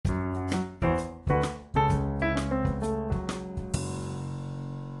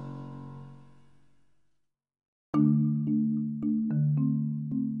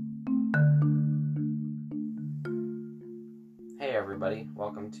everybody.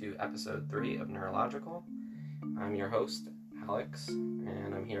 Welcome to episode 3 of Neurological. I'm your host, Alex,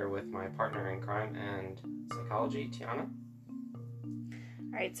 and I'm here with my partner in crime and psychology, Tiana.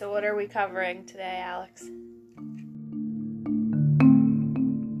 Alright, so what are we covering today, Alex?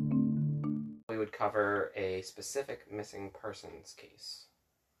 We would cover a specific missing persons case.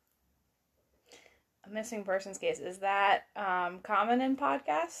 A missing persons case. Is that common in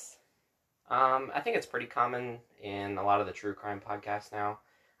podcasts? I think it's pretty common in a lot of the true crime podcasts now.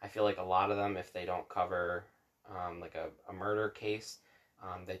 I feel like a lot of them, if they don't cover like a murder case,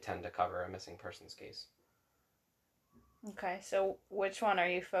 they tend to cover a missing persons case. Okay, so which one are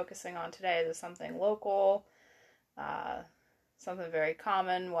you focusing on today? Is it something local? Something very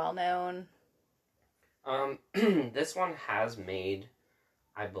common, well-known? This one has made,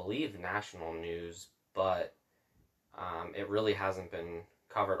 I believe, national news, but it really hasn't been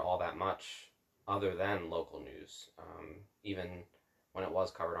covered all that much other than local news. Even when it was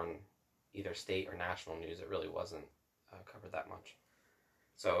covered on either state or national news, it really wasn't covered that much.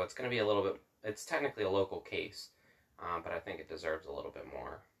 So it's going to be a little bit, it's technically a local case, but I think it deserves a little bit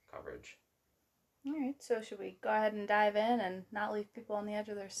more coverage. Alright, so should we go ahead and dive in and not leave people on the edge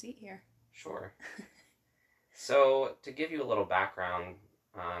of their seat here? Sure. So to give you a little background,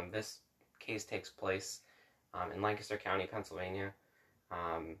 this case takes place in Lancaster County, Pennsylvania.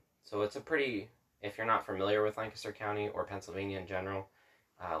 So it's a pretty, if you're not familiar with Lancaster County or Pennsylvania in general,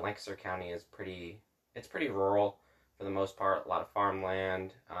 Lancaster County is pretty rural for the most part, a lot of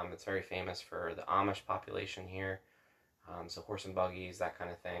farmland. It's very famous for the Amish population here, so horse and buggies, that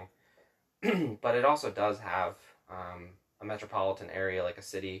kind of thing. But it also does have a metropolitan area like a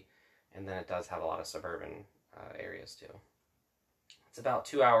city, and then it does have a lot of suburban areas too. It's about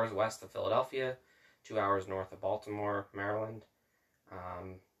 2 hours west of Philadelphia, 2 hours north of Baltimore, Maryland.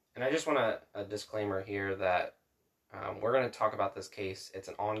 And I just want a disclaimer here that we're going to talk about this case. It's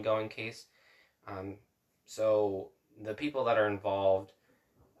an ongoing case. So the people that are involved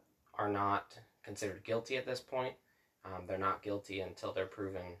are not considered guilty at this point. They're not guilty until they're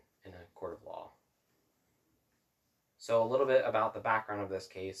proven in a court of law. So a little bit about the background of this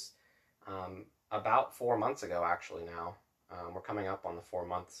case. About 4 months ago, actually now, we're coming up on the 4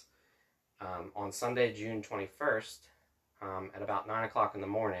 months. On Sunday, June 21st, at about 9 o'clock in the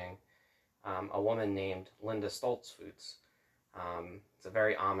morning, a woman named Linda Stoltzfus, it's a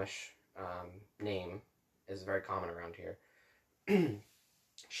very Amish name, is very common around here.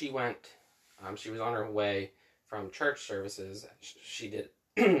 She was on her way from church services. She did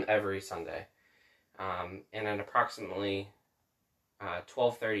every Sunday. And at approximately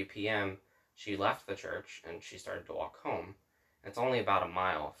 12:30 p.m., she left the church and she started to walk home. It's only about a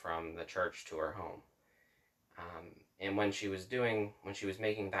mile from the church to her home. And when she was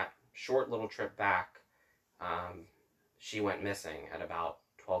making that short little trip back, she went missing at about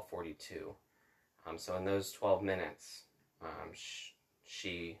 12:42. So in those 12 minutes,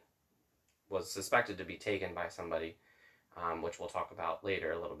 she was suspected to be taken by somebody, which we'll talk about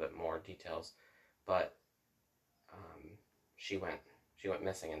later, a little bit more details. But she went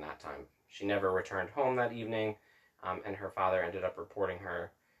missing in that time. She never returned home that evening, and her father ended up reporting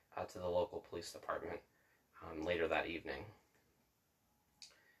her to the local police department later that evening.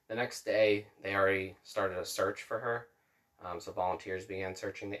 The next day, they already started a search for her, so volunteers began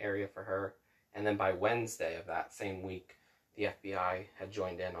searching the area for her, and then by Wednesday of that same week, the FBI had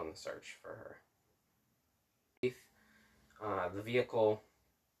joined in on the search for her. The vehicle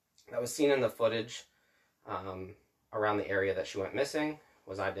that was seen in the footage around the area that she went missing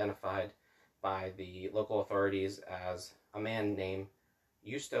was identified by the local authorities as a man named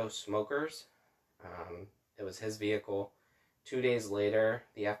Justo Smokers. It was his vehicle. 2 days later,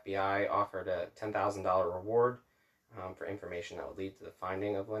 the FBI offered a $10,000 reward for information that would lead to the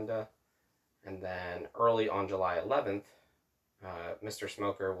finding of Linda. And then early on July 11th, Mr.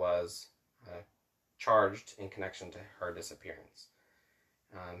 Smoker was charged in connection to her disappearance.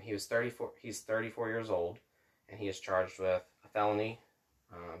 He's 34 years old, and he is charged with a felony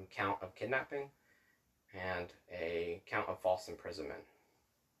count of kidnapping and a count of false imprisonment.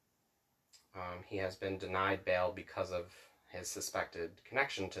 He has been denied bail because of his suspected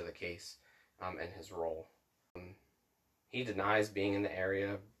connection to the case and his role. He denies being in the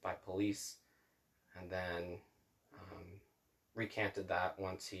area by police, and then recanted that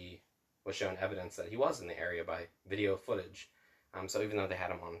once he was shown evidence that he was in the area by video footage. So even though they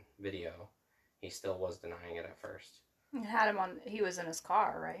had him on video, he still was denying it at first. He was in his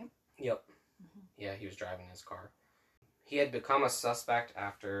car, right? Yep. Mm-hmm. Yeah, he was driving his car. He had become a suspect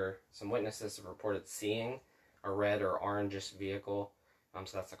after some witnesses have reported seeing a red or orangish vehicle.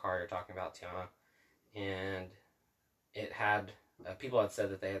 So that's the car you're talking about, Tiana. And it had people had said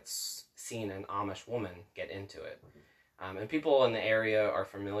that they had seen an Amish woman get into it. And people in the area are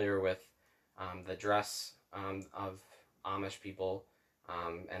familiar with the dress of Amish people,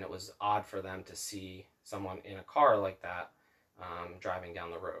 and it was odd for them to see someone in a car like that driving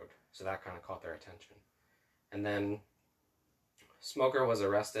down the road. So that kind of caught their attention. And then Smoker was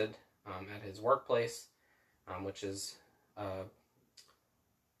arrested at his workplace, which is a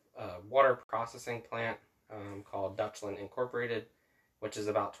water processing plant called Dutchland Incorporated, which is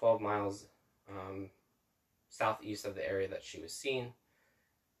about 12 miles southeast of the area that she was seen.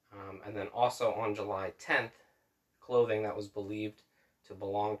 And then also on July 10th, clothing that was believed to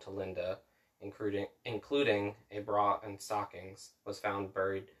belong to Linda, including a bra and stockings, was found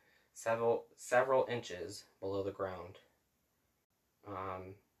buried several inches below the ground.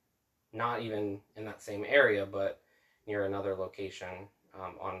 Not even in that same area, but near another location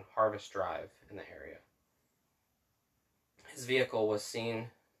on Harvest Drive in the area. His vehicle was seen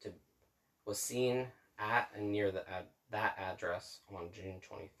at and near that address on June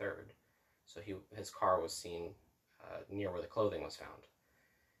 23rd. So his car was seen near where the clothing was found.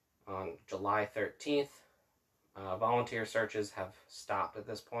 On July 13th, volunteer searches have stopped at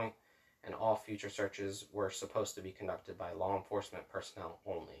this point, and all future searches were supposed to be conducted by law enforcement personnel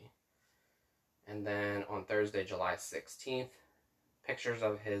only. And then on Thursday, July 16th, pictures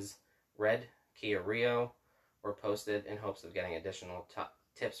of his red Kia Rio were posted in hopes of getting additional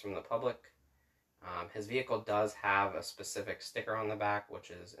tips from the public. His vehicle does have a specific sticker on the back, which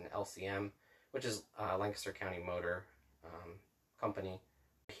is an LCM, which is Lancaster County Motor Company.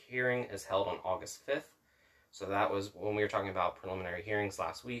 The hearing is held on August 5th. So that was when we were talking about preliminary hearings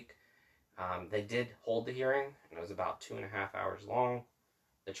last week. They did hold the hearing, and it was about 2.5 hours long.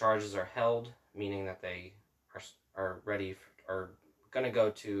 The charges are held, meaning that they are ready are going to go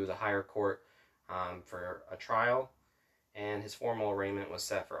to the higher court for a trial. And his formal arraignment was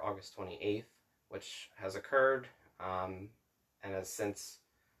set for August 28th, which has occurred, and has since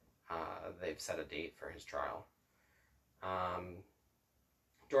they've set a date for his trial.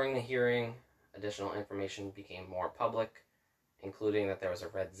 During the hearing, additional information became more public, including that there was a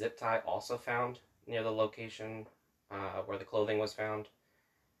red zip tie also found near the location where the clothing was found.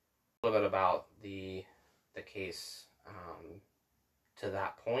 A little bit about the case to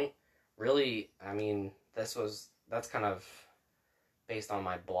that point. Really, I mean, that's kind of based on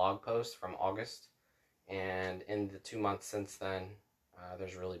my blog post from August, and in the 2 months since then,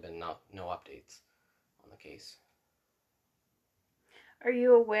 there's really been no updates on the case. Are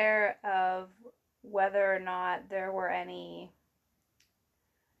you aware of whether or not there were any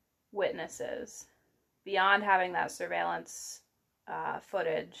witnesses beyond having that surveillance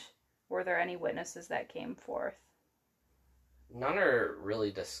footage? Were there any witnesses that came forth? None are really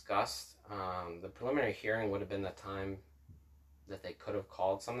discussed. The preliminary hearing would have been the time that they could have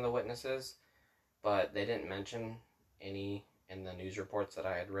called some of the witnesses, but they didn't mention any in the news reports that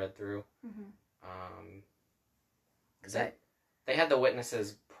I had read through. Mm-hmm. They had the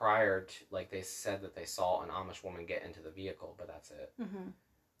witnesses prior to, like, they said that they saw an Amish woman get into the vehicle, but that's it. Mm-hmm.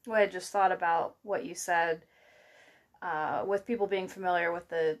 Well, I just thought about what you said with people being familiar with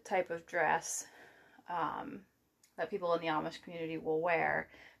the type of dress that people in the Amish community will wear,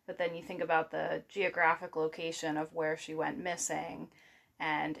 but then you think about the geographic location of where she went missing,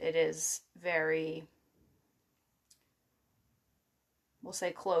 and it is very, we'll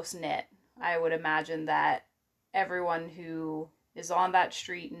say, close-knit. I would imagine that everyone who is on that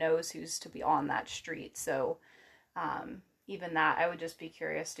street knows who's to be on that street. So even that, I would just be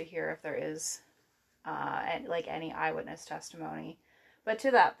curious to hear if there is any eyewitness testimony. But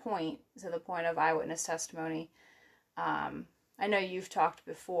to that point, to the point of eyewitness testimony, I know you've talked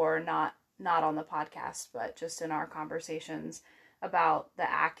before, not on the podcast, but just in our conversations about the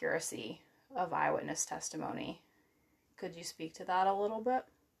accuracy of eyewitness testimony. Could you speak to that a little bit?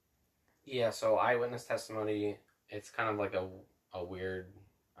 Yeah, so eyewitness testimony, it's kind of like a weird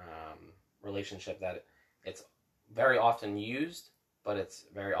relationship that it's very often used, but it's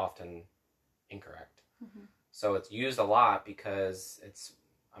very often incorrect. Mm-hmm. So it's used a lot because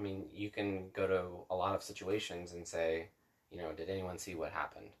you can go to a lot of situations and say, did anyone see what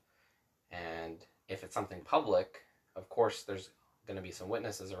happened? And if it's something public, of course there's going to be some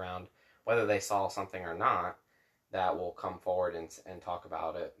witnesses around, whether they saw something or not, that will come forward and talk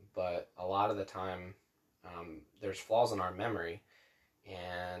about it. But a lot of the time, there's flaws in our memory,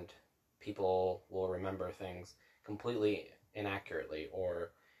 and people will remember things completely inaccurately,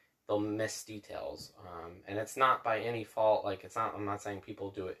 or they'll miss details. And it's not by any fault. I'm not saying people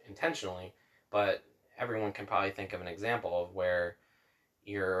do it intentionally, but everyone can probably think of an example of where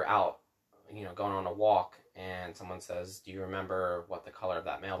you're out, going on a walk and someone says, "Do you remember what the color of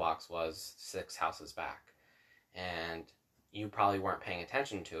that mailbox was 6 houses back?" And you probably weren't paying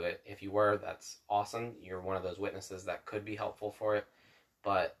attention to it. If you were, that's awesome. You're one of those witnesses that could be helpful for it.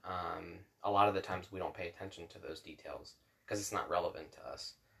 But a lot of the times we don't pay attention to those details because it's not relevant to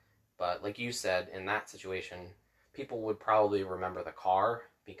us. But like you said, in that situation, people would probably remember the car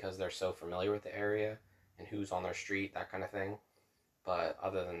because they're so familiar with the area and who's on their street, that kind of thing. But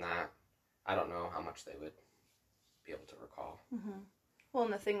other than that, I don't know how much they would be able to recall. Mm-hmm. Well,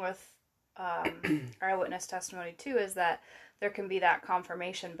 and the thing with eyewitness testimony too is that there can be that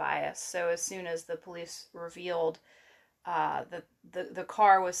confirmation bias. So as soon as the police revealed that the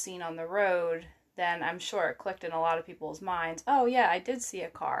car was seen on the road, then I'm sure it clicked in a lot of people's minds. Oh yeah, I did see a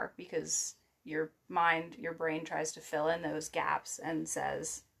car, because your brain tries to fill in those gaps and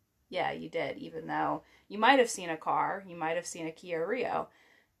says, yeah, you did, even though you might have seen a car, you might have seen a Kia Rio,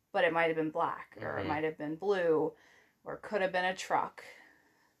 but it might have been black, or it might have been blue, or could have been a truck.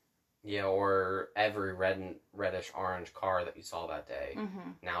 Yeah, or every reddish orange car that you saw that day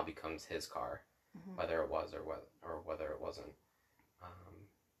now becomes his car, whether it was or whether it wasn't.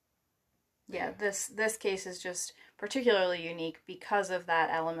 Yeah, this case is just particularly unique because of that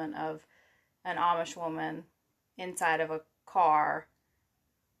element of an Amish woman inside of a car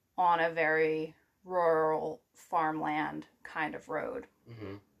on a very rural farmland kind of road.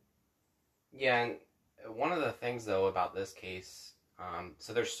 Mm-hmm. Yeah, and one of the things, though, about this case,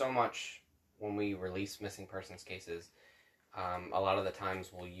 so there's so much when we release missing persons cases, a lot of the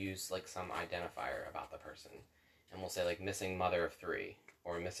times we'll use, like, some identifier about the person. And we'll say, like, missing mother of 3,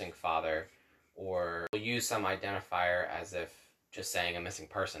 or missing father, or we'll use some identifier as if just saying a missing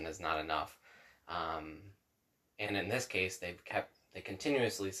person is not enough. And in this case, they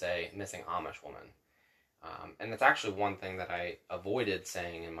continuously say missing Amish woman. And it's actually one thing that I avoided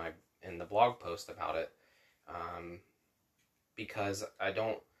saying in the blog post about it, because I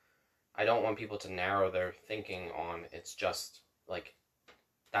don't want people to narrow their thinking on it's just like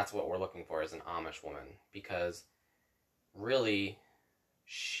that's what we're looking for is an Amish woman, because really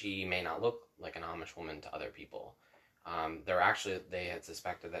she may not look like an Amish woman to other people. They had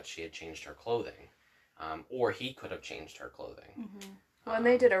suspected that she had changed her clothing, or he could have changed her clothing. Mm-hmm. Well, and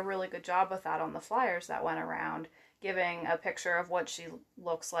they did a really good job with that on the flyers that went around, giving a picture of what she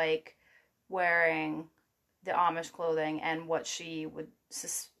looks like wearing the Amish clothing and what she would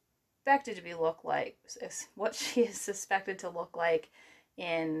suspected to be look like, what she is suspected to look like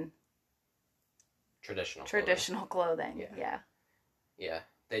in traditional clothing. Yeah,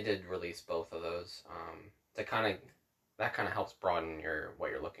 they did release both of those. That kind of helps broaden what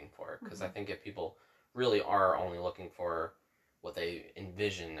you're looking for, because I think if people really are only looking for what they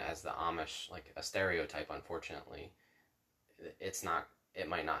envision as the Amish, like a stereotype, unfortunately, it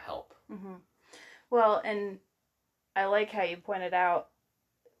might not help. Mm-hmm. Well, and I like how you pointed out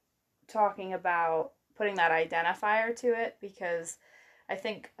talking about putting that identifier to it, because I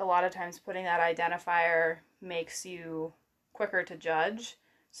think a lot of times putting that identifier makes you quicker to judge.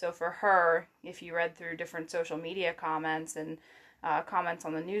 So for her, if you read through different social media comments and comments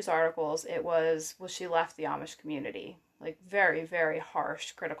on the news articles, it was, well, she left the Amish community. Like very, very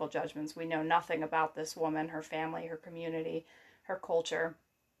harsh critical judgments. We know nothing about this woman, her family, her community, her culture.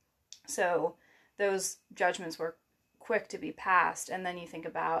 So those judgments were quick to be passed. And then you think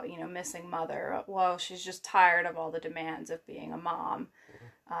about, missing mother. Well, she's just tired of all the demands of being a mom.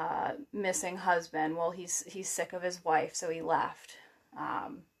 Missing husband. Well, he's sick of his wife, so he left.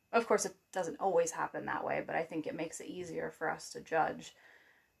 Of course, it doesn't always happen that way, but I think it makes it easier for us to judge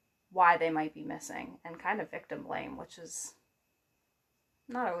why they might be missing and kind of victim blame, which is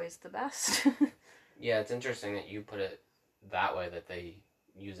not always the best. Yeah, it's interesting that you put it that way, that they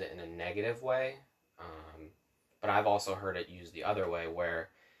use it in a negative way. But I've also heard it used the other way, where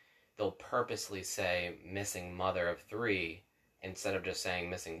they'll purposely say missing mother of 3 instead of just saying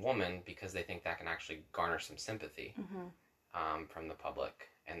missing woman, because they think that can actually garner some sympathy from the public,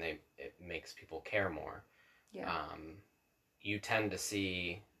 and it makes people care more. Yeah. You tend to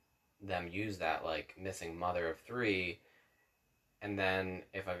see them use that, like missing mother of 3, and then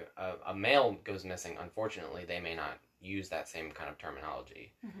if a male goes missing, unfortunately, they may not use that same kind of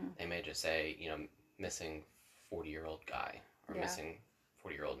terminology. They may just say, missing 40-year-old guy, or missing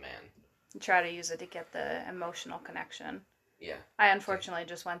 40-year-old man. Try to use it to get the emotional connection. Yeah. I unfortunately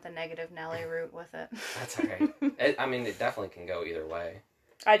just went the negative Nelly route with it. That's okay. It definitely can go either way.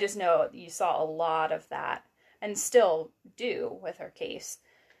 I just know you saw a lot of that, and still do with her case.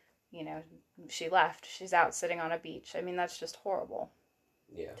 She left. She's out sitting on a beach. I mean, that's just horrible.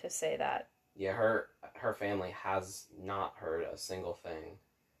 Yeah. To say that. Yeah, her family has not heard a single thing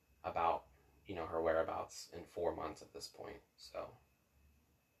about her whereabouts in 4 months at this point.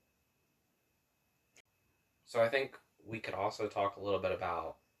 So I think we could also talk a little bit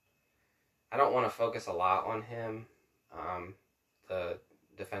about, I don't want to focus a lot on him, the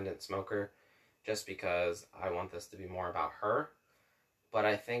defendant Smoker, just because I want this to be more about her. But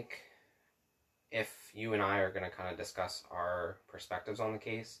I think if you and I are going to kind of discuss our perspectives on the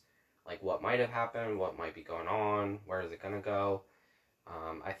case, like what might have happened, what might be going on, where is it going to go,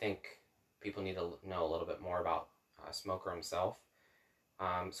 I think people need to know a little bit more about Smoker himself.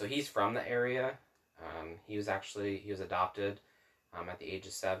 So he's from the area. He was adopted at the age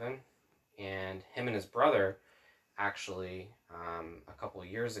of 7, and him and his brother actually a couple of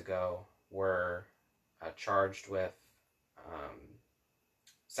years ago were charged with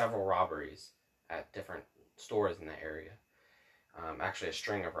several robberies at different stores in the area. Actually, a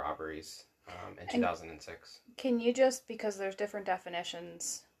string of robberies in 2006. Can you just, because there's different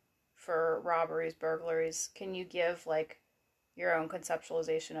definitions for robberies, burglaries, can you give like your own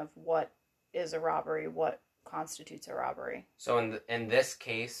conceptualization of what is a robbery, what constitutes a robbery? So in this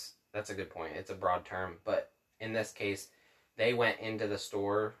case, that's a good point. It's a broad term, but in this case, they went into the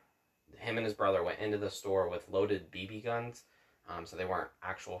store. Him and his brother went into the store with loaded BB guns. So they weren't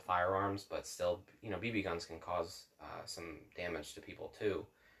actual firearms, but still, BB guns can cause some damage to people too,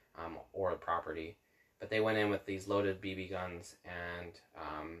 or property. But they went in with these loaded BB guns, and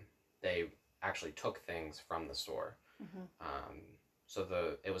they actually took things from the store. Mm-hmm. So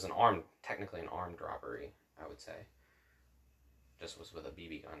it was technically an armed robbery, I would say. Just was with a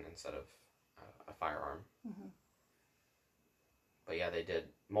BB gun instead of a firearm. Mm-hmm. But yeah, they did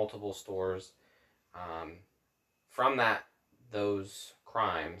multiple stores. From those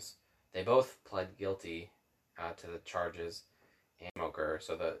crimes, they both pled guilty to the charges. And Smoker,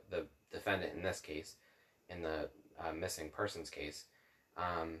 so the defendant in this case, in the missing persons case,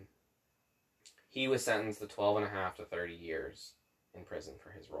 he was sentenced to 12 and a half to 30 years in prison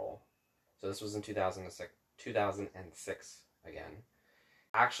for his role. So this was in 2006 again.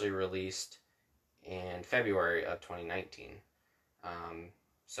 Actually released in February of 2019.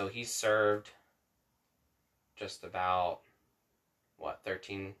 So he served just about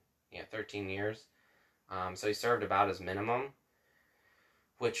 13 years. So he served about his minimum,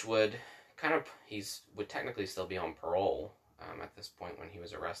 which would would technically still be on parole at this point when he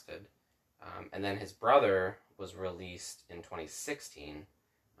was arrested. And then his brother was released in 2016,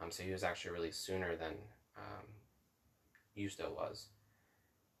 so he was actually released sooner than Justo was.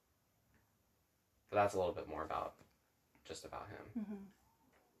 But that's a little bit more about him. Mm-hmm.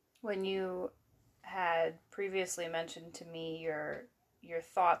 When you had previously mentioned to me your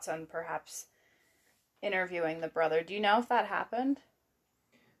thoughts on perhaps interviewing the brother, do you know if that happened?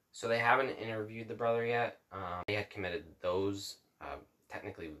 So they haven't interviewed the brother yet. They had committed those,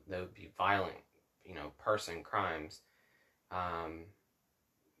 technically they would be violent, person crimes.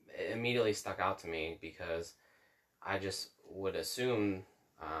 It immediately stuck out to me because I just would assume,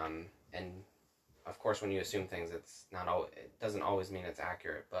 and of course when you assume things, it doesn't always mean it's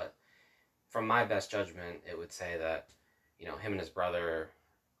accurate, but from my best judgment, it would say that, him and his brother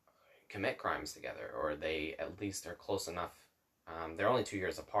commit crimes together, or they at least are close enough. They're only 2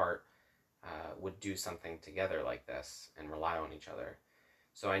 years apart, would do something together like this and rely on each other.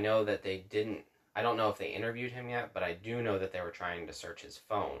 So I know that they didn't, I don't know if they interviewed him yet, but I do know that they were trying to search his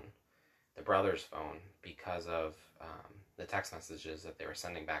phone, the brother's phone, because of the text messages that they were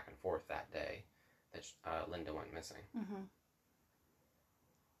sending back and forth that day that Linda went missing. Mm-hmm.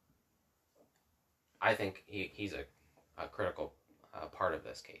 I think he's a critical part of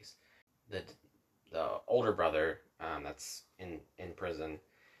this case. The older brother that's in prison,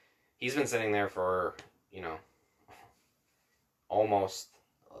 he's been sitting there for, almost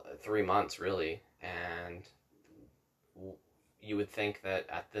 3 months, really, and you would think that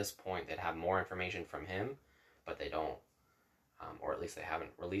at this point they'd have more information from him, but they don't, or at least they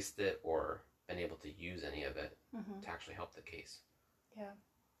haven't released it or been able to use any of it to actually help the case. Yeah.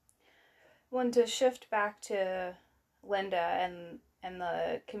 Well, to shift back to Linda and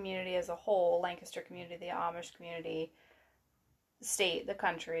the community as a whole, Lancaster community, the Amish community, the state, the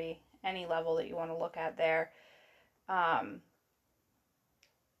country, any level that you want to look at there,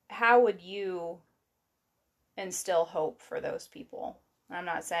 how would you instill hope for those people? I'm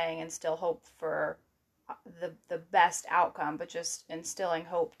not saying instill hope for the best outcome, but just instilling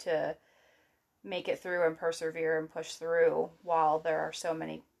hope to make it through and persevere and push through while there are so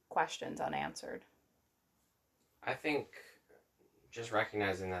many questions unanswered. I think just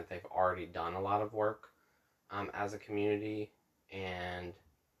recognizing that they've already done a lot of work as a community, and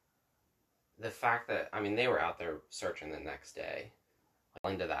the fact that, they were out there searching the next day.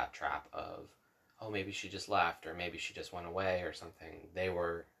 into that trap of, oh, maybe she just left, or maybe she just went away or something. They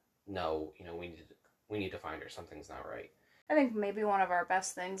were, no, we need to find her. Something's not right. I think maybe one of our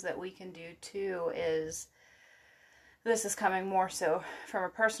best things that we can do too is, this is coming more so from a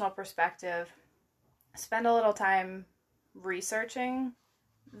personal perspective, spend a little time researching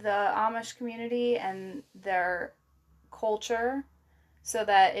the Amish community and their culture, so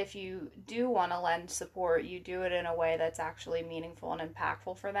that if you do want to lend support, you do it in a way that's actually meaningful and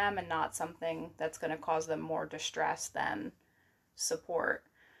impactful for them, and not something that's going to cause them more distress than support.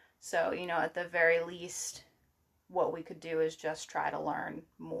 So, at the very least, what we could do is just try to learn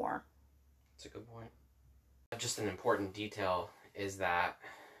more. That's a good point. Just an important detail is that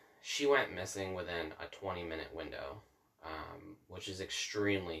she went missing within a 20-minute window, which is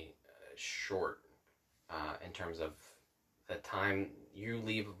extremely short in terms of the time you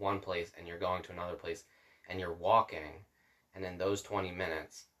leave one place and you're going to another place and you're walking, and in those 20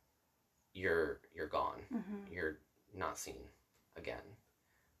 minutes you're gone. Mm-hmm. You're not seen again.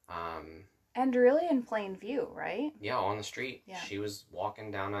 And really in plain view, right? Yeah, on the street. Yeah. She was walking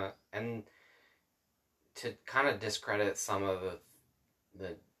down and to kind of discredit some of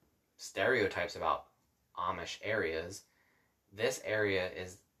the stereotypes about Amish areas, this area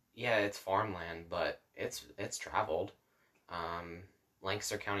is, yeah, it's farmland, but it's traveled.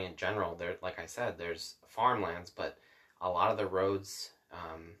 Lancaster County in general, there, like I said, there's farmlands, but a lot of the roads,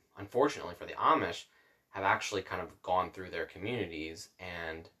 unfortunately for the Amish, have actually kind of gone through their communities,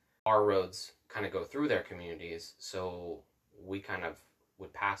 and our roads kind of go through their communities, so we kind of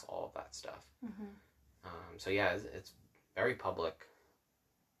would pass all of that stuff. Mm-hmm. So yeah, it's very public.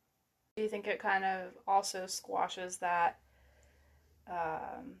 Do you think it kind of also squashes that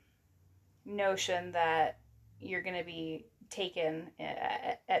notion that you're going to be taken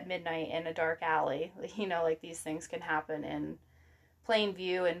at midnight in a dark alley? Like these things can happen in plain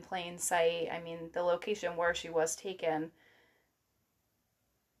view, in plain sight. I mean, the location where she was taken,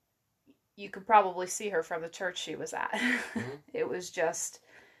 you could probably see her from the church she was at. Mm-hmm. It was just,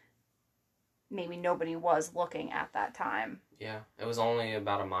 maybe nobody was looking at that time. Yeah, it was only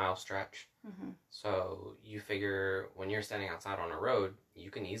about a mile stretch. Mm-hmm. So you figure when you're standing outside on a road, you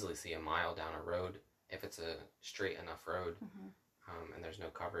can easily see a mile down a road if it's a straight enough road. Mm-hmm. And there's no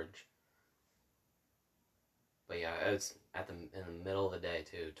coverage. But yeah, it's in the middle of the day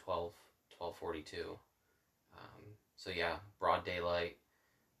too, 12:42. So yeah, broad daylight.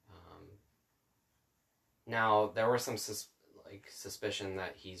 Now there was some suspicion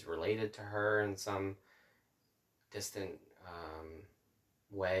that he's related to her in some distant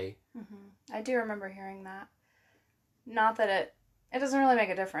way. Mm-hmm. I do remember hearing that. Not that it doesn't really make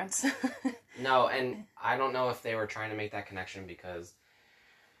a difference. No, and I don't know if they were trying to make that connection because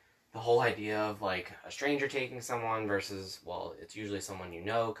the whole idea of like a stranger taking someone versus, well, it's usually someone you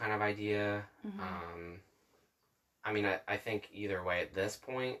know kind of idea. Mm-hmm. I mean, I think either way at this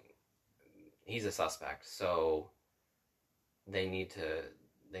point, he's a suspect, so they need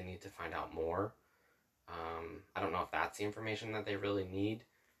to find out more. I don't know if that's the information that they really need.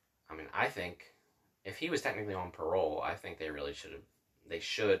 I mean, I think if he was technically on parole, I think they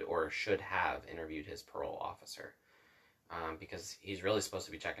should have interviewed his parole officer, because he's really supposed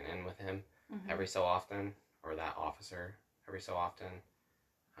to be checking in with him mm-hmm. every so often, or that officer every so often.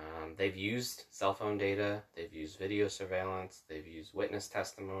 They've used cell phone data, they've used video surveillance, they've used witness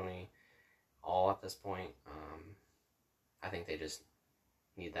testimony, all at this point. I think they just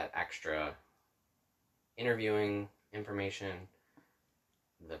need that extra interviewing information,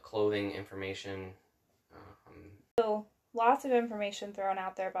 the clothing information. So, lots of information thrown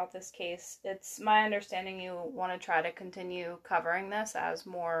out there about this case. It's my understanding you want to try to continue covering this as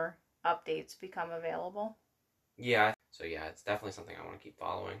more updates become available. Yeah, so yeah, it's definitely something I want to keep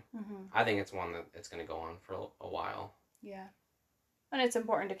following. Mm-hmm. I think it's one that it's going to go on for a while. Yeah. And it's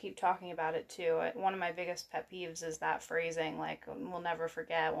important to keep talking about it too. One of my biggest pet peeves is that phrasing, like, we'll never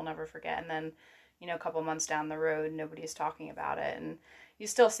forget, and then, a couple months down the road, nobody's talking about it. And you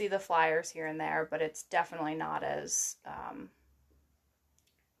still see the flyers here and there, but it's definitely not as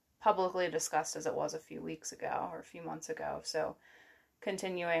publicly discussed as it was a few weeks ago or a few months ago. So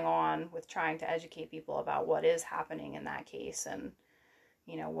continuing on with trying to educate people about what is happening in that case and,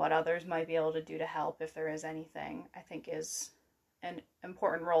 what others might be able to do to help if there is anything, I think is an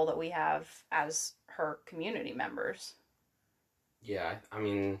important role that we have as her community members. Yeah, I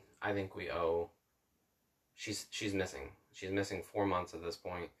mean, I think we owe... She's missing. She's missing 4 months at this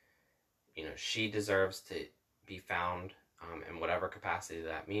point. She deserves to be found in whatever capacity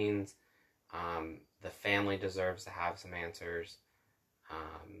that means. The family deserves to have some answers.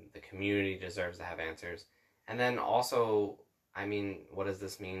 The community deserves to have answers. And then also, I mean, what does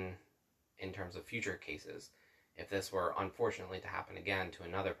this mean in terms of future cases? If this were unfortunately to happen again to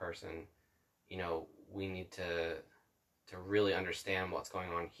another person, we need to really understand what's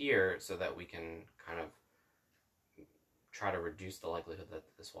going on here so that we can kind of try to reduce the likelihood that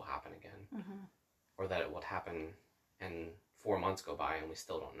this will happen again. Mm-hmm. Or that it would happen and 4 months go by and we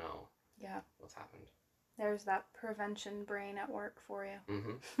still don't know what's happened. There's that prevention brain at work for you.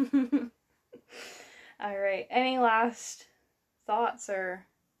 Mm-hmm. All right. Any last thoughts or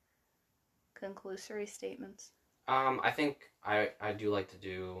conclusory statements? I think I do like to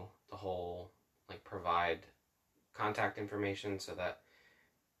do the whole, provide contact information so that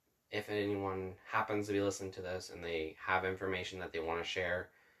if anyone happens to be listening to this and they have information that they want to share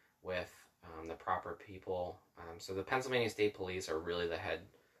with the proper people. So the Pennsylvania State Police are really the head.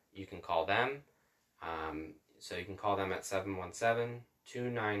 You can call them. So you can call them at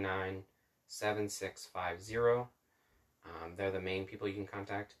 717-299-7650. They're the main people you can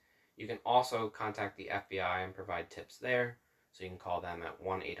contact. You can also contact the FBI and provide tips there. So you can call them at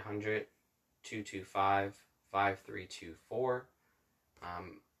 1-800-225-5324.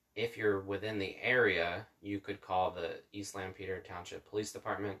 If you're within the area, you could call the East Lampeter Township Police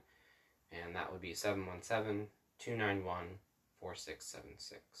Department, and that would be 717-291-4676.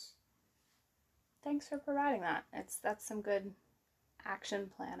 Thanks for providing that. That's some good action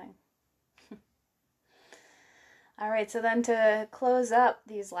planning. All right, so then to close up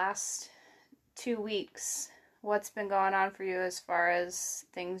these last 2 weeks, what's been going on for you as far as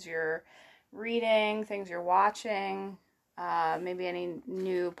things you're reading, things you're watching, maybe any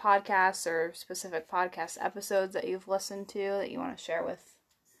new podcasts or specific podcast episodes that you've listened to that you want to share with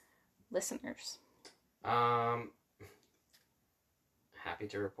listeners? Happy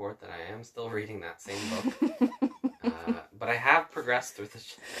to report that I am still reading that same book, but I have progressed through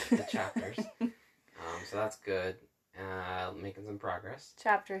the chapters, so that's good. Making some progress.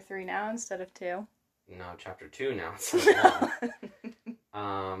 Chapter 3 now instead of 2. No, chapter 2 now instead of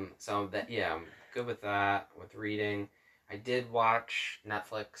 1. So that I'm good with that. With reading, I did watch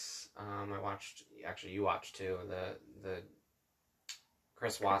Netflix. You watched too, the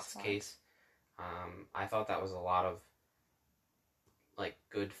Chris Watts case. I thought that was a lot of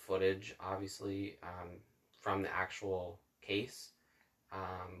good footage, obviously, from the actual case.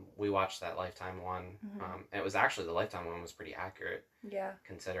 We watched that Lifetime one. Mm-hmm. It was actually, the Lifetime one was pretty accurate. Yeah.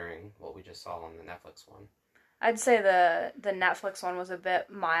 Considering what we just saw on the Netflix one. I'd say the Netflix one was a bit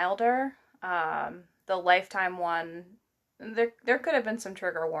milder. The Lifetime one, there could have been some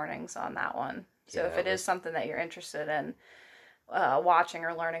trigger warnings on that one. So if it is something that you're interested in watching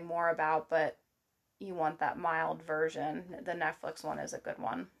or learning more about, but you want that mild version, the Netflix one is a good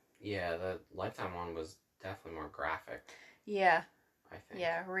one. Yeah, the Lifetime one was definitely more graphic. Yeah. I think.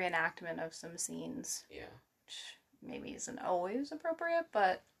 Yeah, reenactment of some scenes. Yeah. Which maybe isn't always appropriate,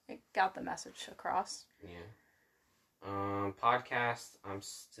 but it got the message across. Yeah. Podcast, I'm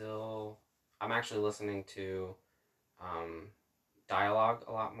actually listening to Dialogue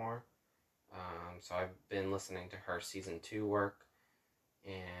a lot more. So I've been listening to her season 2 work,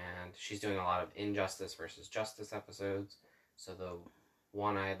 and she's doing a lot of Injustice versus Justice episodes. So the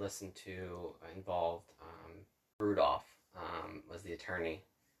one I had listened to involved Rudolph, was the attorney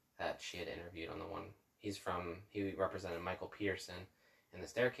that she had interviewed on the one. He represented Michael Peterson in the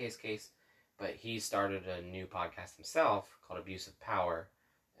Staircase case, but he started a new podcast himself called Abuse of Power,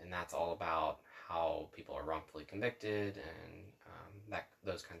 and that's all about how people are wrongfully convicted and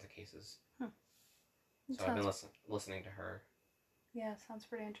those kinds of cases. So I've been listening to her. Yeah, sounds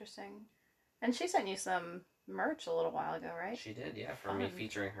pretty interesting. And she sent you some merch a little while ago, right? She did, yeah, for me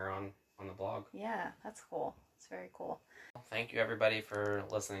featuring her on the blog. Yeah, that's cool. It's very cool. Thank you, everybody, for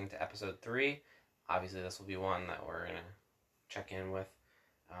listening to episode 3. Obviously, this will be one that we're going to check in with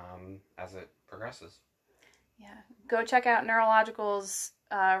as it progresses. Yeah. Go check out Neurological's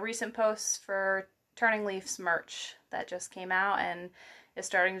recent posts for Turning Leafs merch that just came out and is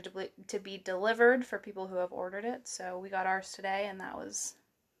starting to be delivered for people who have ordered it. So we got ours today, and that was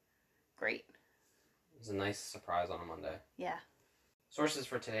great. It was a nice surprise on a Monday. Yeah. Sources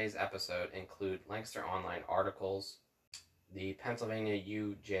for today's episode include Lancaster Online articles, the Pennsylvania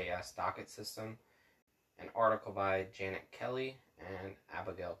UJS docket system, an article by Janet Kelly and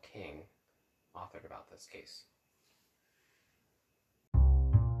Abigail King, authored about this case.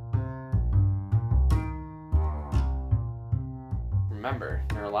 Remember,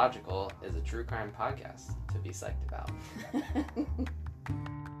 Neurological is a true crime podcast to be psyched about.